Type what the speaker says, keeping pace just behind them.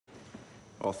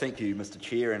Well, thank you, Mr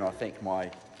Chair, and I thank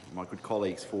my good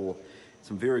colleagues for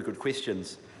some very good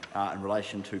questions in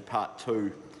relation to Part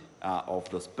 2 of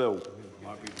this bill.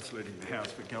 Might be misleading the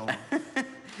House, but go on.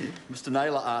 Mr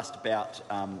Naylor asked about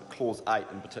Clause 8,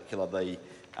 in particular the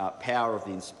power of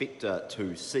the inspector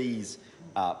to seize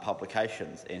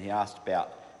publications, and he asked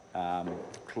about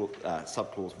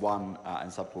subclause 1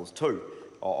 and subclause 2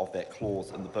 of that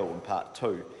clause in the bill in Part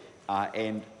 2.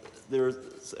 And there is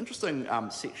an interesting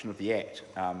section of the Act.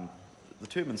 The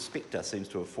term inspector seems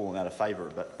to have fallen out of favour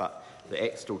a bit, but the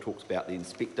Act still talks about the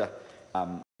inspector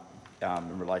in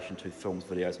relation to films,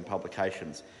 videos and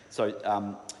publications. So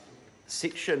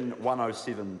Section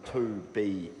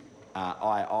 107(2)(b)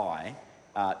 II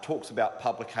talks about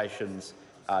publications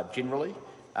generally,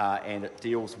 and it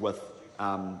deals with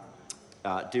the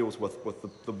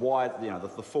wide,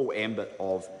 the full ambit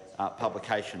of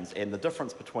publications. And the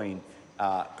difference between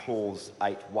Clause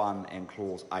 8.1 and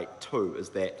Clause 8.2 is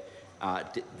that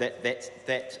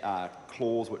that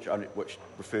clause, which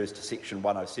refers to Section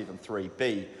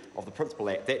 107(3)(b) of the Principal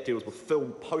Act, that deals with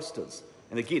film posters.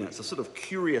 And again, it's a sort of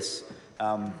curious,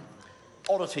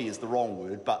 oddity is the wrong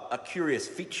word, but a curious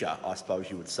feature, I suppose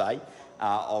you would say,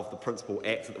 of the Principal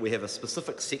Act, that we have a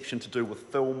specific section to do with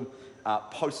film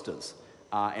posters.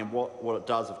 And what it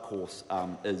does, of course,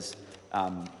 is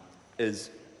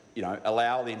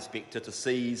allow the inspector to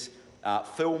seize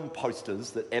film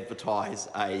posters that advertise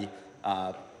a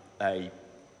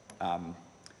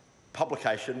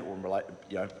publication or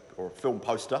a film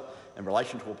poster in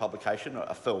relation to a publication,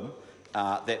 a film,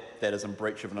 that is in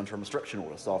breach of an interim restriction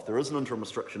order. So if there is an interim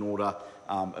restriction order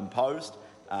imposed,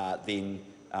 then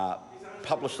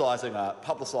publicising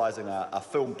a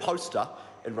film poster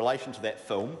in relation to that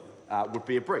film would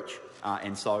be a breach.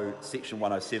 And so Section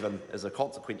 107 is a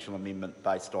consequential amendment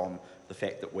based on the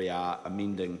fact that we are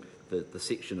amending the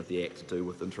section of the Act to do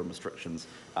with interim restrictions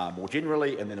more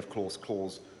generally, and then of course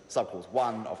subclause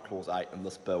 1 of Clause 8 in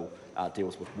this bill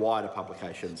deals with wider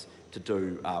publications to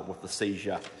do with the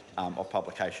seizure of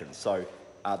publications. So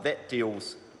that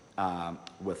deals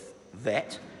with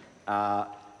that.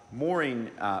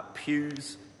 Maureen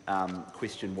Pugh's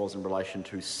question was in relation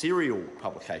to serial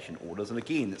publication orders, and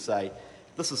again,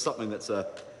 this is something that's a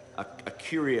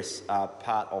curious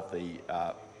part of the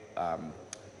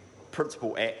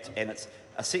Principal Act, and it's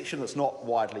a section that's not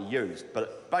widely used,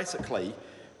 but basically,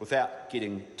 without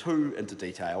getting too into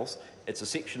details, it's a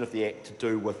section of the Act to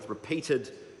do with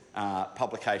repeated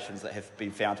publications that have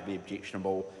been found to be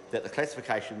objectionable, that the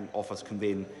Classification Office can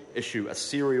then issue a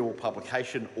serial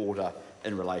publication order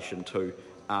in relation to,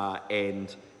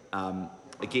 and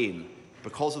again,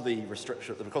 because of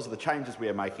the changes we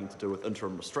are making to do with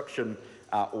interim restriction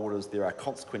orders, there are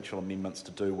consequential amendments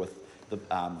to do with the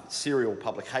serial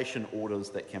publication orders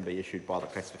that can be issued by the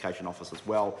Classification Office as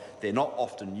well. They're not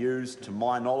often used, to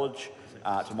my knowledge,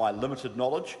 to my limited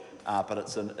knowledge, but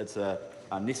it's a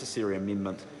necessary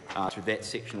amendment to that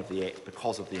section of the Act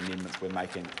because of the amendments we're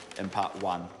making in Part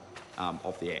 1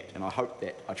 of the Act. And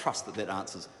I trust that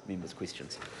answers members'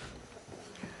 questions.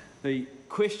 The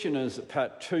question is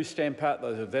Part 2 stand part.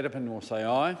 Those of that opinion will say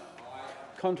aye.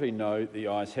 Contrary, no. The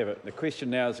ayes have it. The question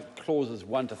now is clauses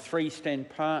 1 to 3 stand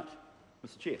part.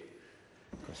 Mr Chair.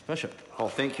 Chris Bishop. Oh,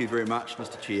 thank you very much,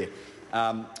 Mr Chair.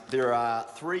 There are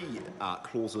 3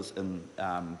 clauses in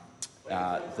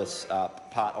this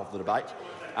part of the debate.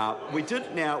 We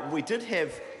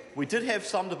did have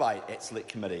some debate at Select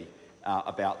Committee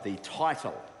about the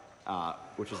title,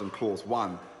 which is in Clause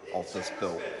 1 of this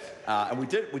bill. And we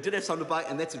did have some debate,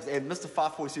 and Mr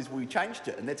Farfoy says we changed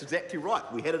it, and that's exactly right.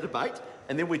 We had a debate,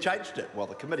 and then we changed it. Well,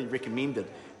 the committee recommended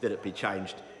that it be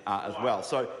changed as well.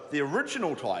 So the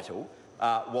original title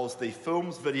was the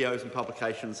Films, Videos and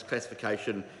Publications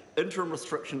Classification Interim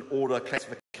Restriction Order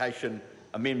Classification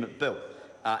Amendment Bill.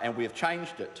 And we have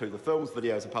changed it to the Films,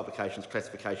 Videos and Publications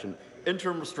Classification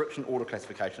Interim Restriction Order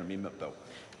Classification Amendment Bill.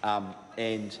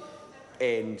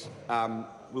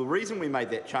 The reason we made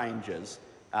that change is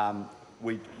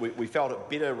we felt it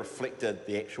better reflected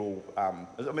the actual... I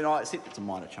accept it's a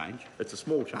minor change. It's a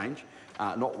small change,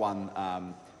 not one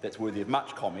that's worthy of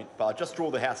much comment, but I just draw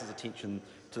the House's attention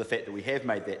to the fact that we have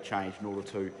made that change in order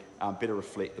to better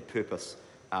reflect the purpose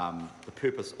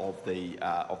of the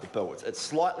bill. It's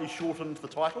slightly shortened the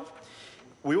title.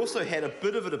 We also had a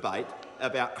bit of a debate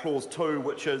about Clause 2,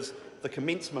 which is the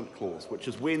commencement clause, which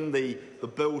is when the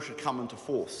bill should come into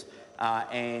force.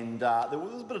 There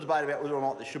was a bit of debate about whether or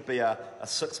not there should be a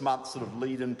 6-month sort of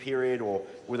lead-in period, or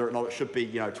whether or not it should be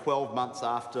 12 months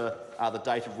after the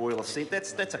date of royal assent.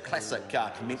 That's a classic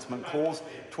commencement clause,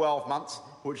 12 months,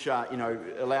 which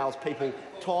allows people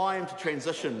time to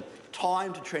transition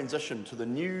time to transition to the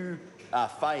new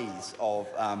phase of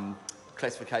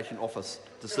classification office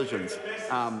decisions,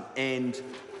 and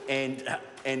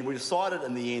we decided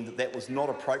in the end that that was not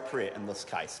appropriate in this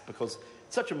case because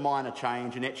it's such a minor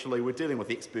change, and actually we're dealing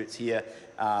with experts here,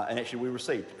 and actually we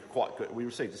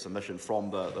received a submission from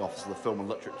the Office of the Film and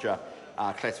Literature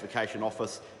Classification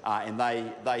Office, and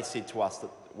they said to us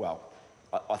that, well,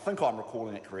 I think I'm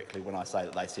recalling it correctly when I say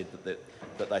that they said that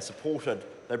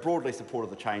they broadly supported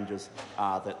the changes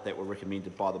that were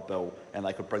recommended by the bill, and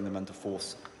they could bring them into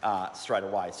force straight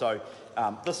away. So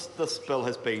this bill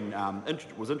has been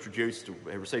was introduced,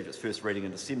 received its first reading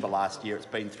in December last year. It's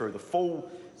been through the full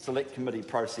select committee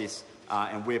process,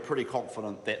 and we're pretty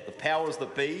confident that the powers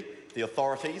that be, the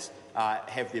authorities,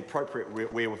 have the appropriate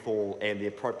wherewithal and the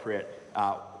appropriate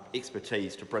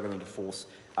expertise to bring it into force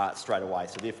straight away.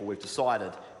 So therefore we've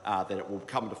decided that it will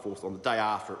come into force on the day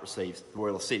after it receives the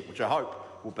royal assent, which I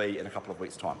hope will be in a couple of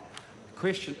weeks' time.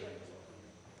 Question.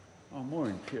 Oh,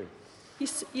 Maureen Pugh.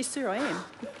 Yes, sir, I am.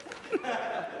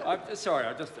 I'm sorry.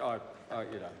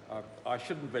 I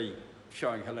shouldn't be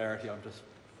showing hilarity.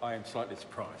 I am slightly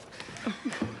surprised.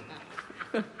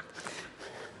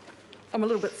 I'm a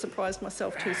little bit surprised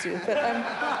myself too, sir. But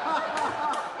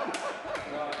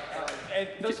and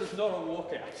this is not a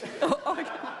walkout. oh, okay.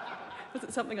 Was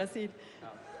it something I said?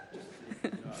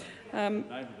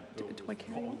 Do I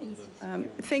carry on?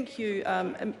 Thank you,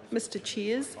 Mr.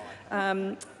 Chairs.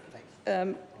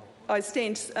 I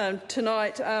stand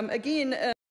tonight again.